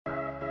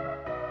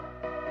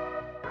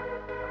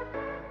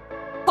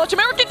watch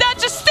American Dad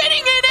just sitting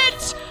in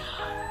it!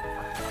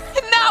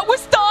 And that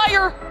was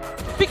dire!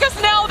 Because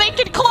now they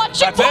can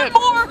clutch it one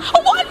more! A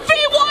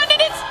 1v1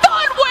 and it's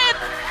done with!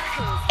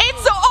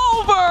 It's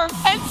over!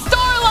 And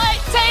Starlight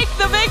take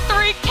the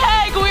victory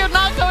keg! We are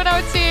not going to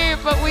our team,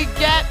 but we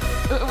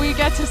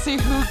get to see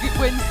who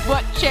wins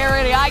what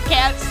charity. I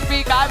can't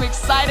speak. I'm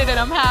excited and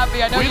I'm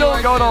happy. I know we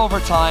don't go to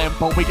overtime,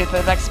 but we get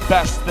the next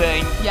best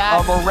thing.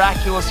 Yes. A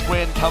miraculous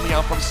win coming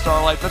out from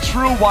Starlight, the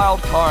true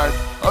wild card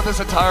of this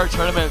entire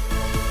tournament.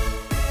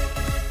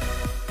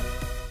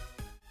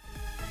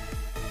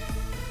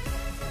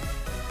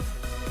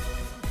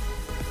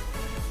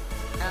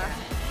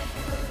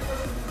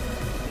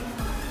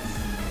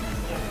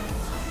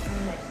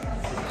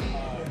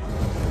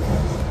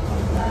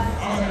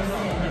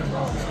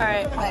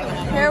 Alright,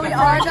 here we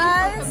are,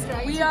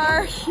 guys. We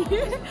are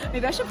here.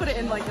 Maybe I should put it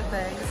in like the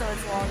thing so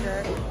it's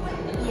longer.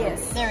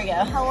 Yes. There we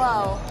go.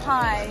 Hello.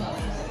 Hi.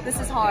 This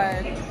is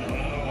hard.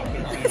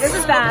 This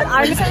is bad.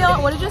 I'm gonna say,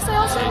 what did you say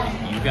also?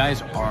 You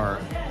guys are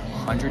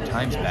 100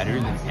 times better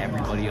than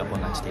everybody up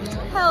on that stage right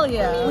now. Hell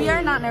yeah. We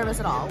are not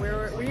nervous at all.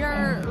 We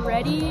are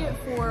ready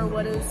for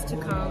what is to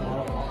come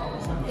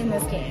in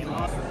this game.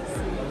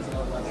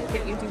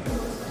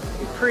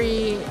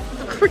 Pre-ritual.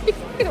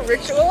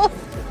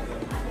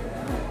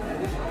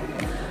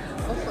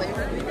 What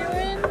flavor are we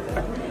doing?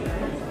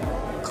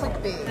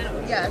 Clickbait.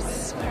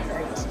 Yes.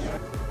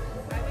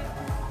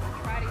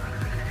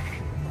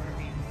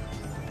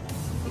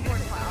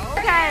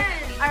 Okay.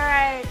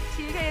 Alright.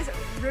 TK is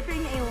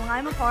ripping a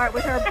lime apart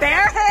with her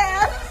bare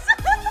hands.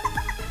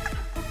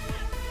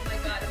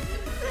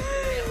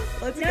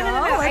 Let's go.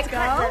 Let's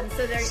go.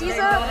 So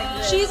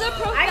she's a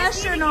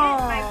professional.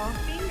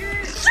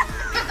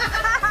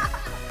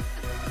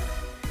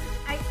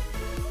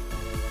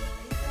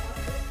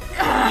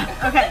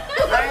 Okay.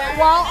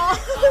 Well,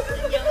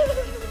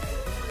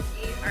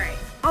 alright.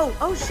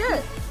 Oh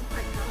shit.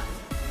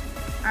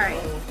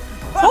 Alright.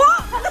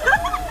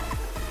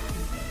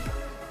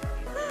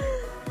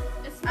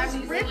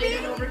 I'm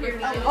ripping.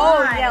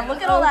 Oh yeah,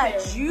 look at all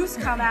that juice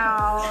come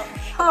out.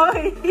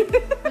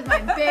 With my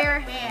bare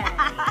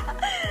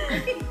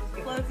hand.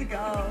 Let's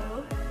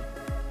go.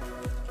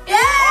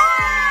 Yeah!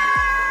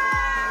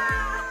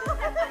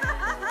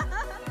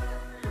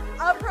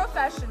 A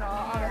professional,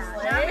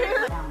 honestly.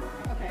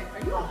 Okay,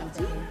 are you on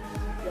team?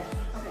 Yes.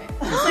 Okay.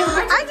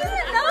 I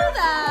didn't know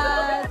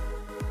that.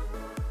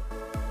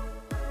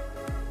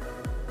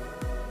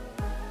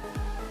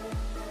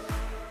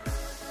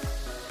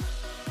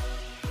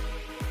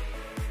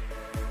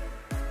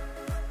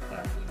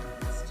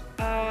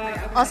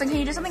 Austin, can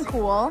you do something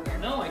cool?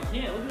 No, I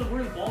can't. Look at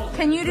where the ball is.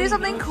 Can you do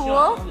something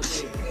cool?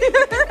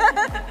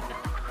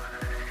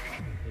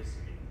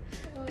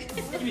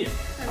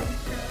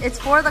 It's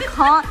for the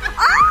con.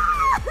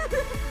 Ah!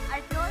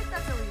 I feel like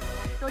that's illegal.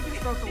 I feel like you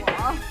just broke the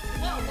law.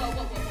 Whoa.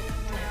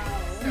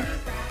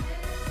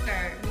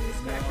 Start.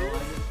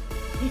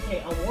 TK,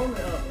 I'm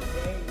warming up,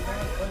 okay? You're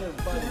not playing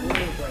by the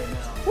rules right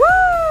now.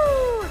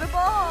 Woo! The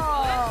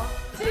ball!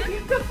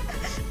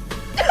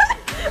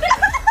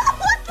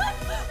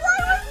 Why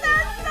was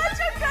that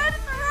such a good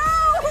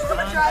throw?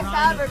 The dry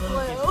fabric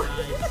flew.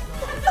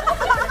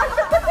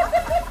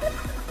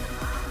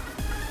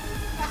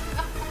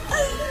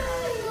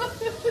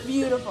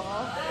 Beautiful.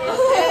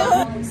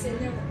 Yes.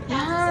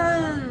 Yes.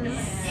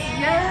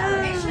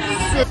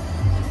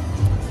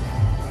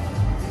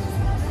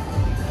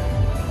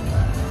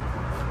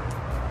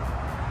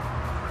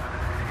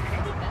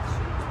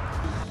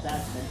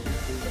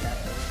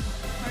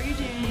 How are you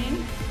doing?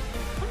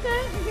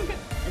 Okay.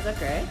 Is that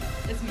great?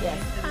 It's me. Yes.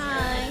 Hi.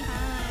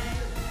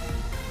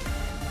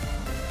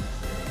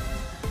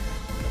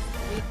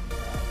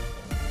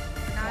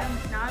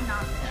 Now I'm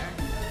not there.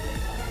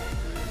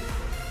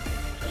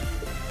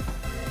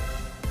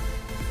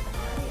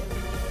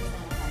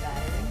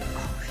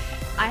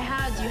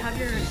 Do you have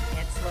your...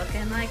 It's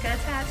looking like a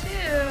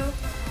tattoo.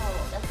 Oh,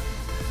 that's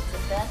the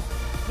best?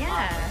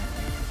 Yeah.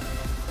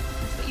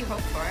 That's what you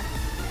hope for.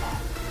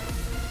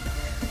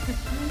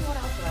 What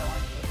else would I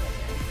want to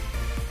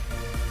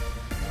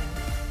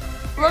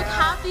do? Look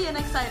happy and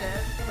excited.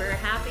 We're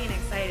happy and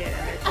excited.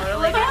 And they're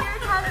totally Look at your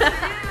tattoo.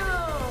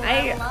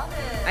 I love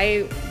it. I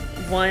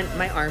want,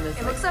 my arm is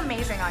It looks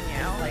amazing on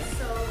you. Like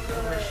so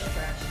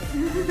overstretched.